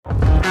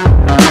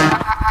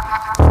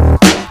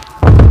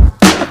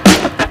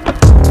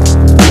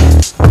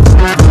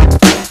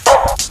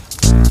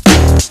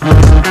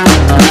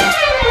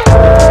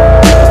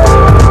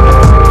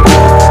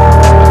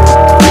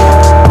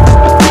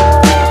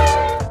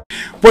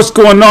What's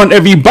going on,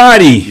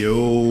 everybody?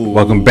 Yo.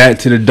 Welcome back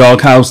to the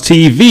Doghouse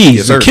TV.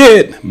 Yes, it's a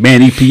kid,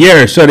 Manny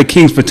Pierre, Shutter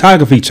Kings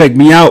Photography. Check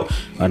me out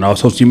on all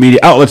social media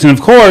outlets. And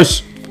of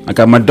course, I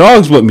got my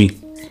dogs with me.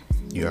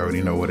 You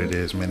already know what it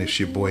is, man. It's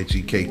your boy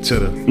GK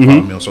Titter.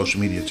 Follow me on social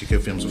media, GK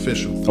Films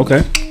Official.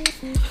 Okay.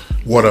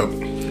 What up?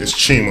 It's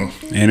Chima.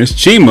 And it's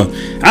Chima.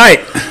 Alright.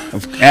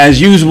 As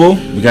usual,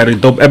 we got a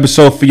dope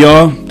episode for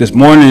y'all. This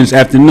morning, this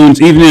afternoon,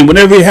 this evening,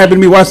 whenever you happen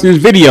to be watching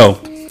this video.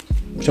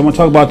 What y'all want to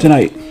talk about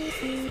tonight?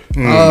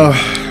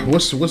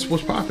 What's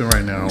popping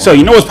right now? So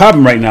you know what's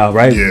popping right now,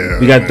 right? Yeah.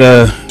 We got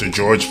the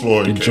George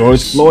Floyd case.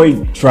 George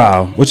Floyd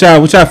trial. What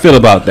y'all feel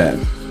about that?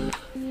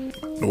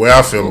 The way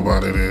I feel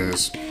about it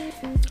is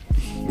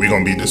we're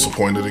gonna be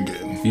disappointed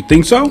again. You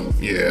think so?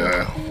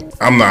 Yeah.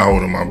 I'm not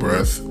holding my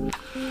breath.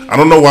 I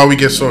don't know why we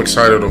get so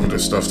excited over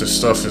this stuff. This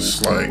stuff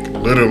is like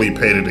literally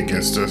painted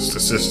against us. The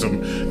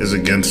system is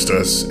against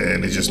us,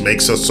 and it just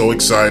makes us so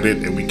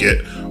excited, and we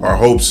get our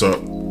hopes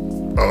up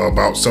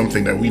about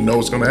something that we know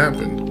is going to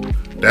happen.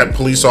 That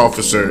police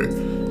officer,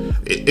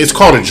 it's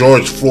called a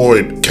George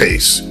Floyd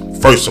case,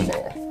 first of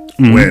all,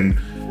 when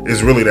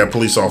it's really that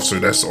police officer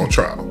that's on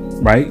trial.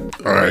 Right.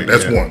 All right,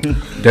 that's one.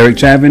 Derek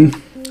Chauvin.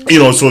 You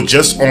know, so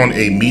just on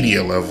a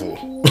media level,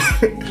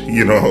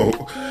 you know,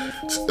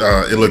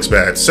 it looks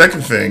bad.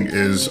 Second thing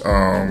is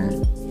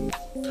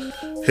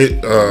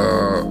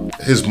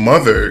his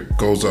mother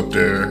goes up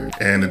there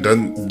and it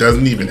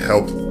doesn't even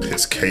help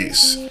his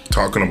case,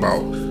 talking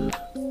about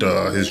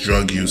his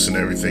drug use and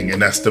everything,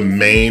 and that's the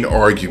main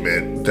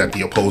argument that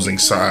the opposing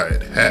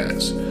side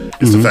has.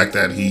 Is the fact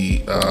that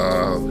he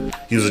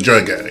was a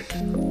drug addict,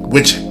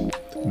 which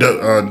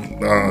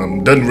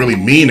doesn't really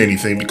mean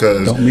anything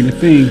because Don't mean a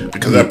thing.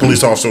 because that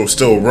police officer was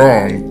still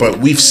wrong. But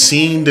we've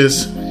seen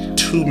this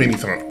too many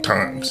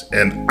times,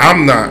 and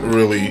I'm not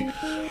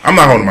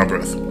holding my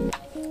breath.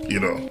 You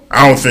know,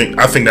 I think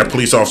that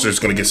police officer is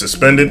going to get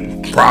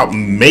suspended,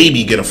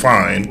 maybe get a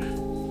fine,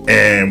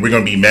 and we're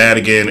going to be mad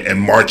again and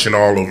marching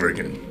all over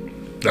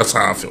again. That's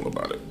how I feel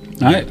about it.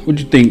 All right. What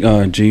do you think,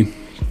 G?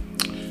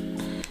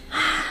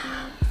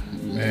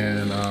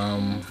 Man,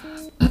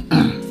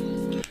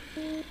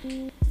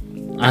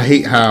 I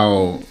hate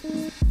how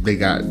they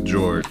got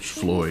George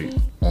Floyd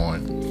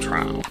on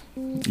trial.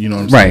 You know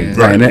what I'm saying?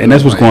 Right. And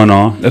that's what's going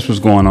on. That's what's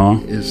going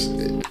on.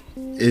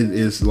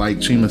 It's like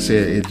Chima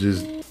said, it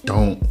just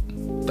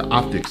the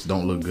optics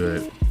don't look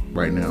good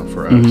right now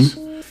for us.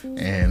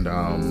 And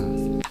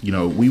you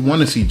know, we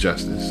want to see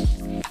justice.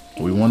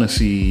 We want to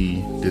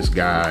see this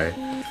guy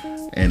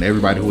and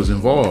everybody who was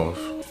involved.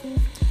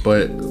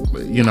 But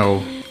you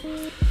know,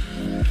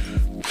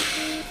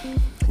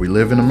 we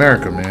live in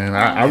America, man.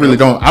 I really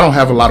don't. I don't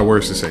have a lot of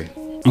words to say.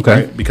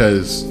 Okay. Right?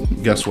 Because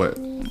guess what?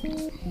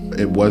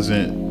 It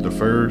wasn't the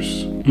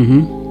first.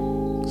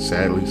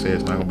 Sadly, say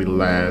it's not gonna be the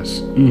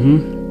last.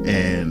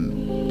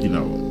 And you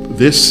know,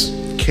 this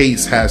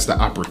case has the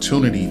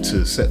opportunity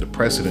to set the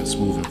precedence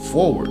moving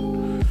forward.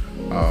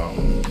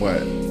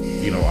 But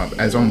you know,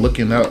 as I'm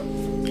looking up,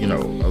 you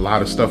know, a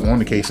lot of stuff on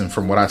the case, and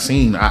from what I've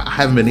seen, I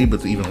haven't been able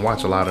to even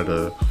watch a lot of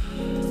the.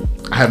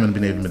 I haven't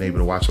been able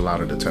to watch a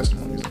lot of the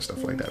testimonies and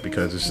stuff like that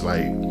because it's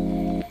like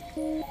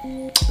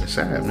it's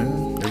sad,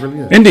 man. It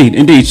really is.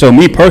 Indeed. So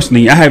me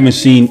personally, I haven't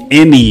seen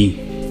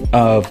any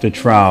of the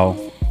trial,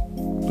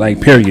 like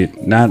period.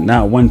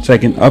 Not 1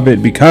 second of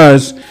it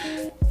because,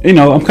 you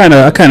know, I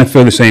kind of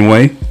feel the same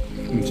way.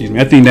 Excuse me.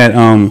 I think that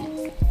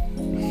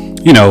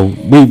you know,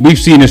 we've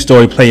seen this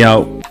story play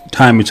out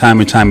time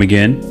and time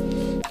again.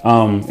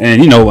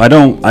 And you know, I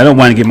don't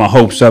want to get my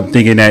hopes up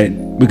thinking that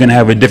we're gonna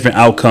have a different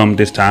outcome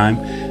this time.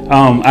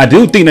 I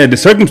do think that the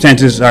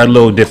circumstances are a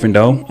little different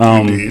though.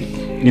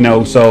 You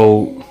know,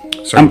 so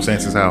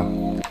Circumstances how?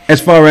 as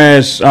far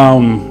as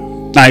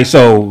like,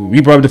 so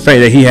we brought up the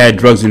fact that he had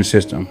drugs in the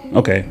system.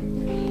 Okay.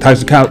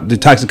 The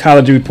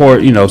toxicology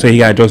report, you know, say he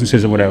got drugs in the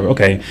system, whatever.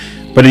 Okay.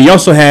 But he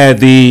also had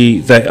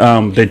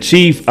the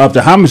chief of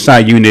the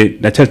homicide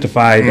unit that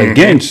testified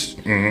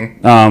against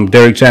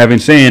Derek Chauvin,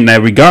 saying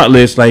that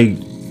regardless, like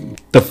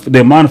the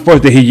amount of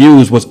force that he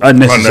used was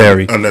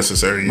unnecessary.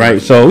 Unnecessary,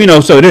 right? So you know,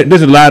 so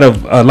there's a lot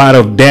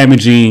of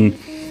damaging,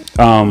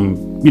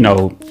 you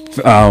know,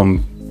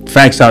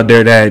 facts out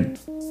there that,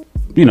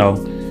 you know,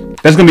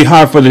 that's gonna be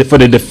hard for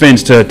the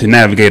defense to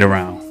navigate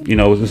around. You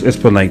know, let's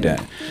put it like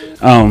that.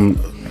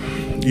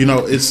 You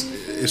know,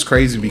 it's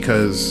crazy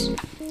because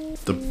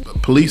the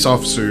police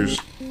officers,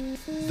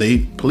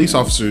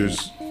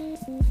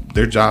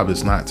 their job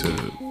is not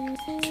to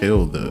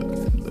kill the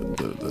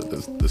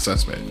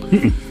suspect.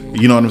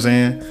 You know what I'm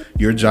saying?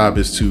 Your job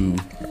is to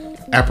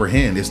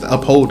apprehend. It's to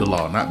uphold the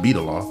law, not be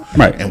the law.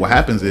 Right. And what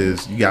happens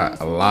is you got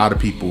a lot of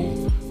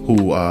people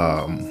who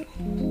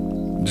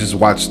just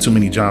watch too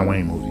many John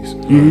Wayne movies.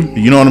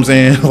 You know what I'm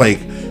saying? Like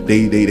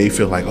they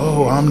feel like,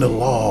 oh, I'm the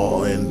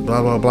law and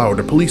blah blah blah, or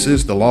the police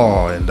is the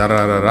law and da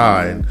da da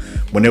da. And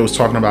when they was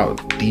talking about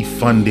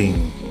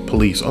defunding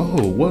police,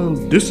 oh well,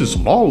 this is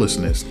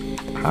lawlessness.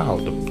 How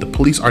the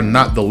police are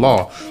not the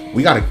law.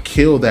 We got to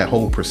kill that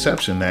whole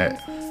perception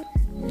that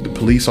the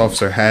police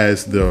officer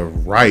has the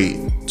right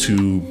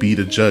to be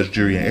the judge,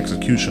 jury, and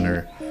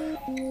executioner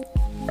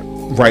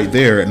right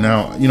there.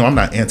 Now, you know, I'm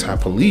not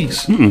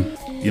anti-police.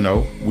 You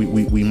know,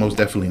 we most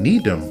definitely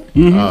need them.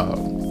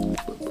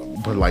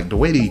 But like the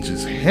way they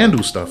just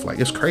handle stuff, like,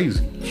 it's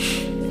crazy.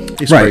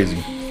 It's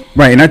crazy.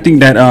 Right, and I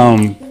think that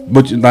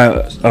which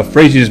a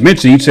phrase you just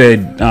mentioned, you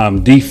said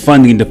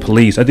defunding the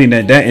police. I think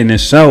that in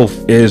itself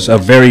is a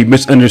very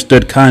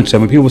misunderstood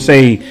concept. When people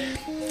say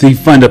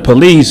defund the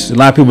police, a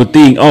lot of people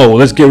think, oh,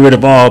 let's get rid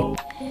of all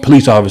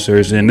police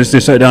officers and let's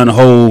just shut down the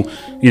whole,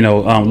 you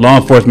know, law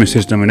enforcement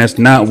system. And that's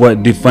not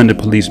what defund the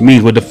police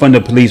means. What defund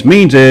the police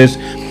means is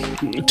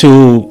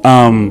to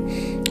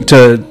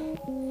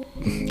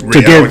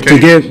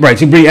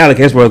reallocate.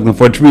 That's what I was looking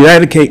for. To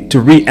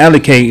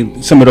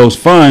reallocate some of those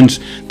funds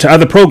to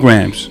other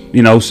programs.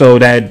 You know, so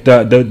that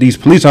these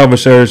police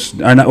officers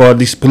are not, or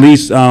these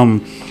police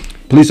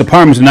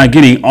departments are not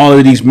getting all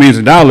of these millions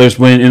of dollars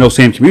when in those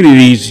same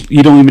communities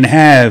you don't even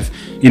have,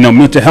 you know,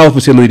 mental health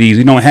facilities.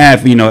 You don't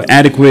have, you know,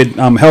 adequate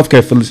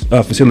healthcare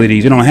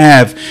facilities. You don't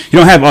have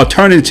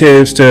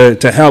alternatives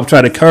to help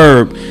try to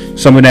curb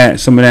some of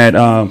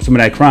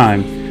that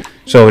crime.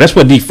 So that's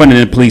what defunding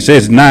the police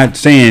is. Not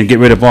saying get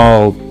rid of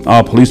all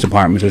police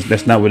departments.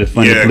 That's not what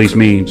defunding the police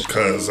means.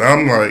 Because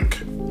I'm like,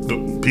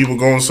 the people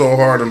going so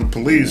hard on the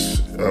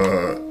police,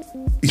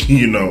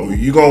 you know,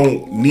 you're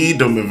going to need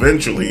them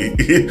eventually. And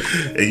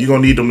you're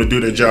going to need them to do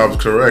their jobs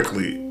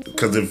correctly.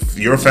 Because if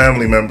your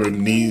family member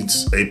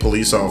needs a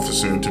police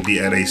officer to be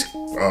at a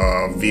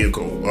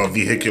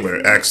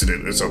vehicular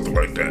accident or something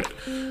like that,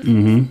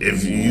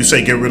 if you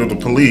say get rid of the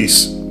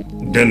police,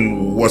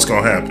 then what's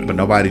going to happen? But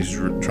nobody's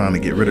trying to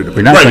get rid of the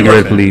police. We're not trying to get rid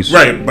of the police.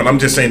 Right, but I'm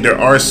just saying there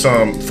are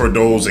some for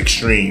those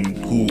extreme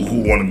who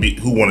want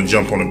to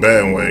jump on the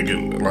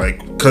bandwagon,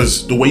 like,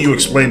 because the way you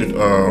explained it,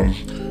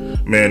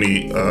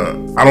 Manny,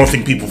 I don't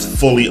think people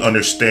fully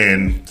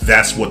understand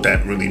that's what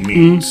that really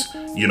means.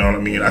 You know what I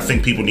mean? I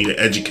think people need to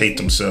educate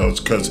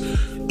themselves, because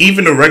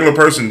even the regular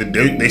person,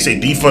 they say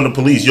defund the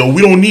police. Yo,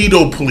 we don't need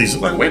no police.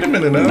 It's like, wait a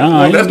minute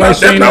now.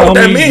 That's not what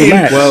that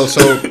means. Well,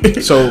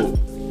 so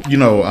you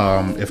know,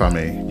 if I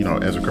may, you know,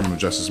 as a criminal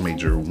justice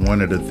major,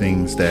 one of the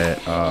things that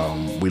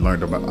we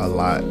learned about a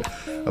lot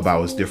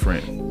about was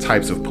different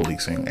types of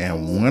policing,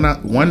 and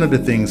one of the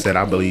things that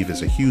I believe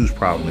is a huge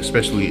problem,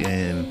 especially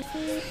in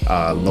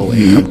low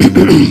income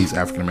communities,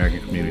 African American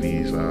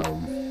communities,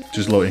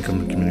 just low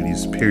income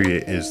communities,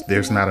 period, is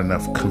there's not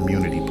enough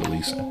community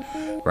policing,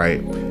 right?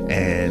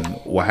 And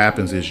what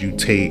happens is you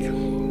take.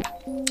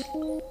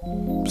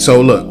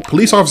 So look,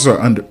 police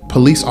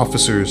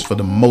officers for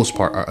the most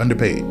part are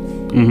underpaid.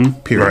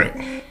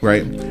 Period.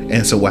 Right.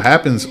 And so what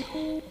happens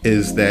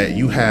is that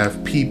you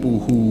have people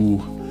who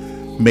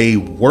may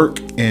work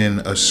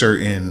in a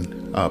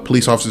certain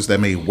police officers that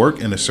may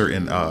work in a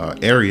certain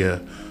area,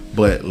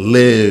 but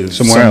live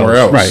somewhere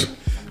else. Right.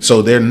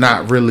 So they're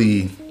not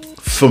really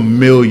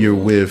familiar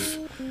with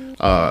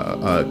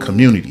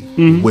community,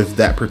 with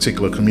that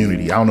particular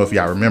community. I don't know if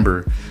y'all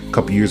remember a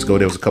couple years ago,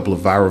 there was a couple of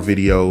viral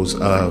videos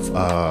of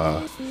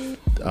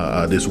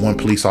this one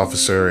police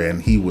officer,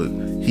 and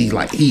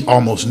he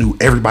almost knew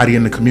everybody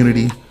in the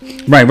community.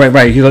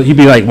 Right. He'd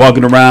be like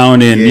walking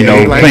around and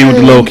playing with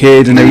the little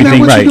kids and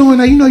everything. What you doing?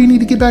 You know you need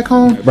to get back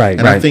home. Right.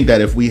 And I think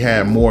that if we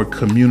had more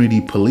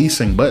community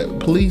policing, but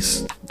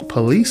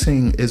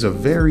policing is a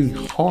very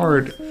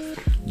hard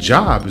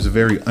job. It's a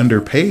very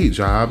underpaid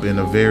job and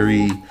a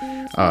very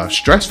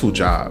stressful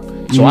job.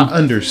 So I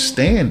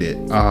understand it.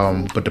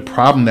 But the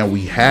problem that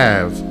we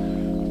have,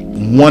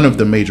 one of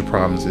the major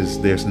problems,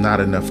 is there's not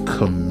enough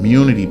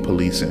community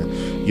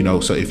policing. You know,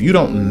 so if you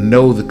don't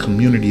know the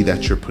community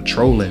that you're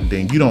patrolling,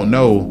 then you don't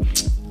know,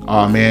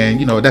 oh man,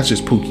 you know, that's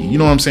just Pookie. You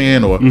know what I'm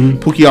saying? Or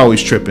Pookie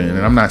always tripping.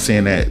 And I'm not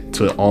saying that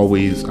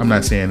I'm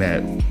not saying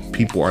that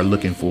people are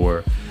looking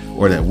for,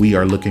 or that we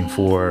are looking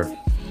for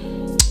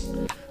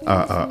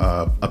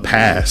a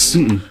pass.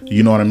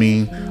 You know what I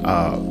mean?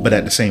 But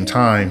at the same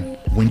time,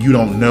 when you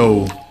don't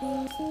know,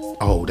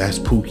 oh, that's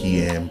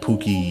Pookie, and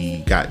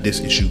Pookie got this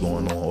issue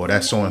going on, or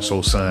that's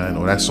so-and-so son,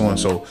 or that's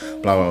so-and-so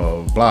blah,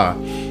 blah, blah, blah,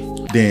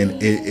 then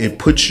it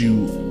puts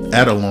you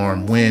at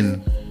alarm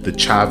when the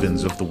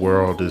Chauvins of the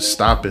world is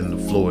stopping the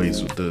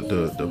Floyds,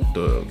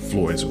 the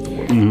Floyds of the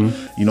world.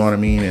 You know what I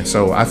mean? And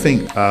so I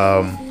think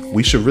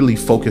we should really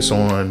focus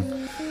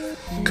on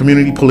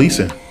community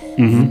policing.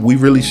 We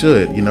really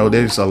should. You know,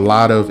 there's a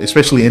lot of,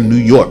 especially in New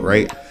York,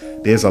 right?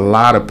 There's a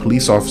lot of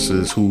police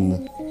officers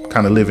who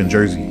kind of live in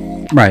Jersey.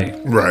 Right.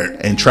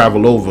 And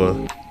travel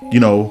over, you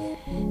know,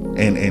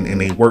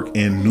 and they work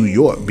in New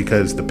York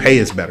because the pay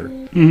is better.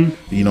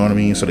 You know what I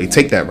mean? So they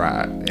take that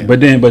ride. But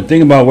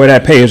think about where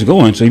that pay is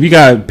going. So if you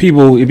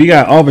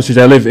got officers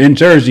that live in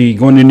Jersey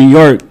going to New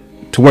York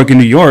to work in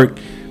New York,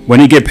 when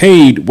they get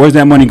paid, where's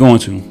that money going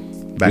to?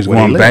 Back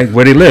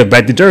where they live,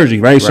 back to Jersey,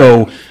 right?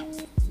 So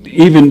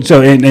even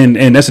so,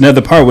 and that's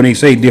another part when they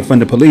say defund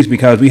the police,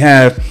 because we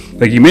have,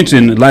 like you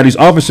mentioned, a lot of these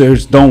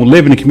officers don't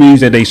live in the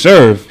communities that they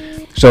serve.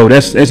 So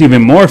that's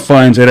even more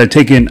funds that are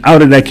taken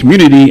out of that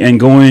community and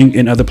going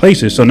in other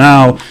places. So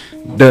now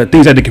the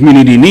things that the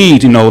community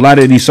needs. You know, a lot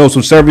of these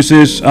social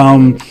services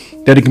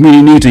that the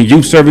community needs, and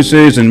youth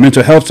services and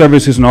mental health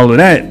services and all of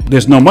that.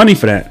 There's no money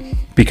for that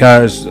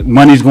because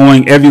money's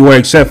going everywhere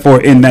except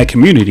for in that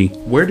community.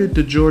 Where did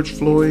the George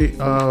Floyd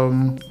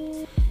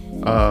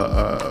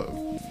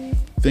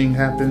thing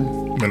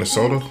happen?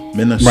 Minnesota.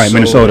 Right,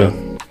 Minnesota.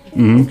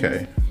 Mm-hmm.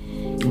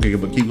 Okay,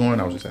 but keep going.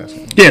 I was just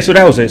asking. Yeah, so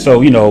that was it.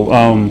 So, you know,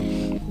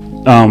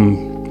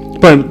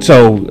 but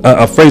so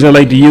a phrase I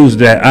like to use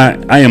that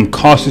I am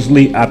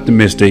cautiously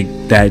optimistic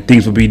that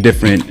things will be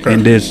different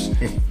in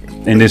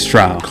this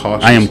trial.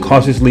 I am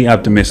cautiously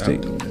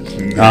optimistic.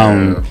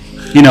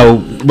 You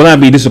know, will I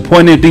be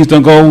disappointed if things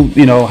don't go,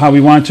 you know, how we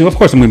want to? Of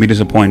course I'm going to be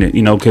disappointed,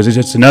 you know, because it's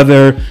just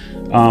another,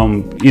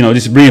 you know,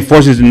 this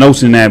reinforces the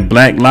notion that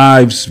black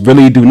lives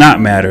really do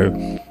not matter,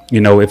 you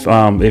know,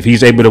 if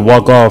he's able to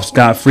walk off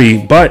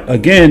scot-free. But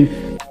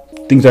again,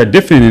 things are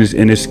different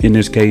in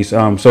this case.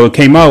 So it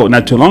came out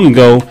not too long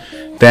ago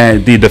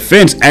that the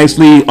defense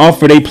actually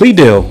offered a plea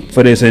deal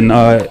for this, and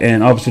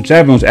Officer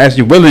Chauvin was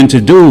actually willing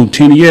to do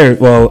 10 years,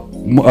 well,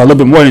 a little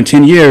bit more than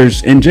 10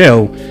 years in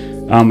jail,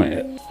 on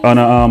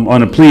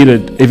a plea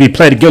that if he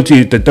pled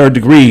guilty to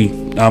third-degree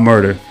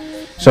murder.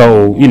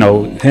 So, you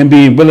know, him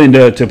being willing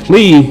to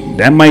plead,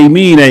 that might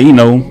mean that, you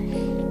know,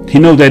 he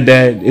knows that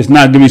it's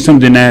not going to be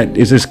something that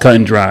is just cut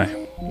and dry.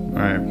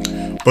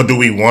 Right. But do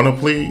we want to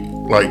plead?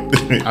 Like,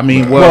 I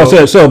mean, but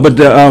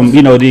the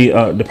you know,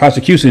 the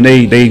prosecution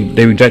they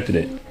rejected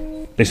it.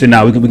 They said,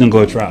 "No, we're gonna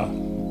go to trial.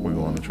 We're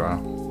going to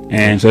trial."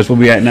 And so that's where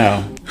we're at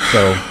now.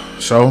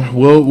 So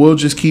we'll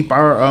just keep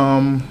our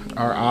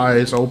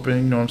eyes open.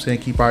 You know what I'm saying?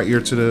 Keep our ear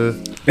to the.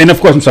 And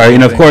of course, I'm sorry.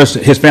 And of course,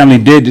 his family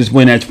did just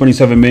win that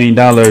 $27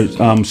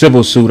 million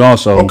civil suit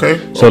also. Okay.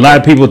 So a lot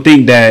of people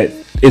think that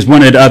it's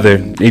one or the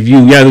other. If you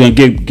either gonna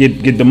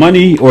get the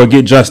money or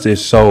get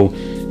justice. So,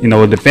 you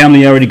know, the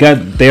family already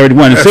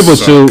won a civil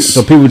suit.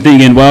 So people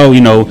thinking, well, you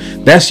know,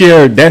 that's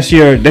your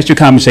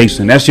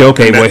compensation. That's your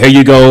okay. Well, here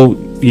you go.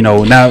 You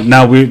know,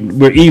 now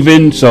we're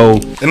even. So,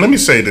 and let me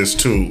say this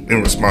too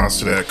in response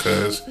to that,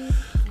 because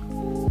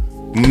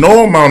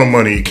no amount of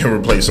money can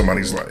replace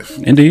somebody's life.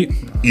 Indeed.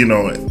 You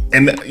know,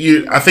 and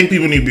I think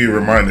people need to be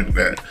reminded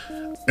that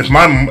if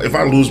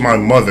I lose my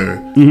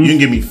mother, you can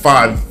give me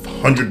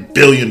 $500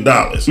 billion.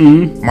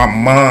 My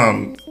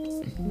mom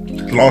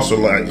lost her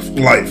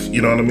life.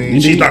 You know what I mean?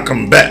 Indeed. She's not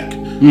coming back.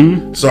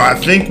 So I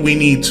think we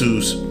need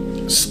to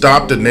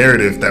stop the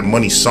narrative that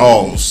money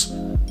solves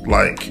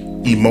like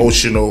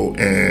emotional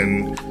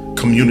and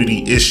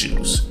community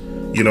issues.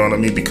 You know what I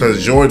mean?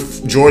 Because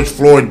George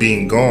Floyd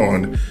being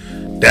gone,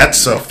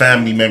 that's a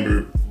family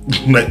member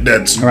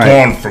that's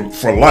gone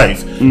for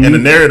life. And the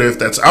narrative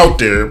that's out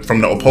there from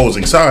the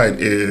opposing side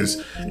is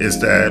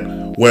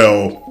that,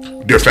 well,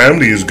 their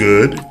family is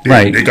good.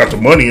 They got the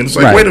money. And it's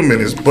like, wait a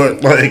minute,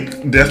 but like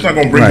that's not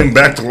going to bring them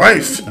back to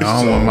life. I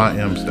don't want my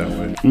M's that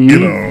way. You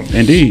know.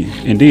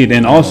 Indeed.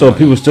 And also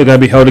people still got to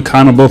be held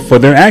accountable for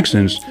their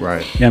actions.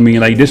 Right. I mean,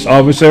 like this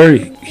officer,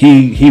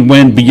 he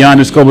went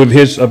beyond the scope of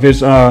his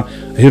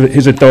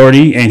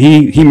authority, and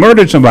he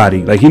murdered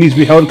somebody. Like he needs to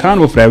be held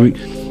accountable for that.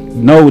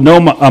 No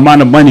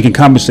amount of money can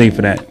compensate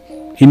for that.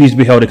 He needs to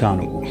be held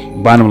accountable.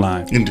 Bottom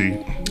line.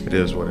 Indeed. It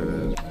is what it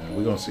is, man.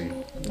 We're going to see.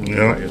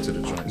 Yeah. Into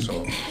the joint.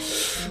 So,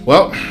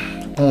 well,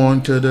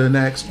 on to the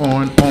next,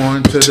 on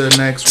to the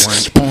next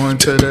one, on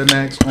to the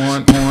next,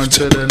 on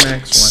to the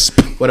next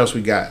one. What else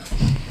we got?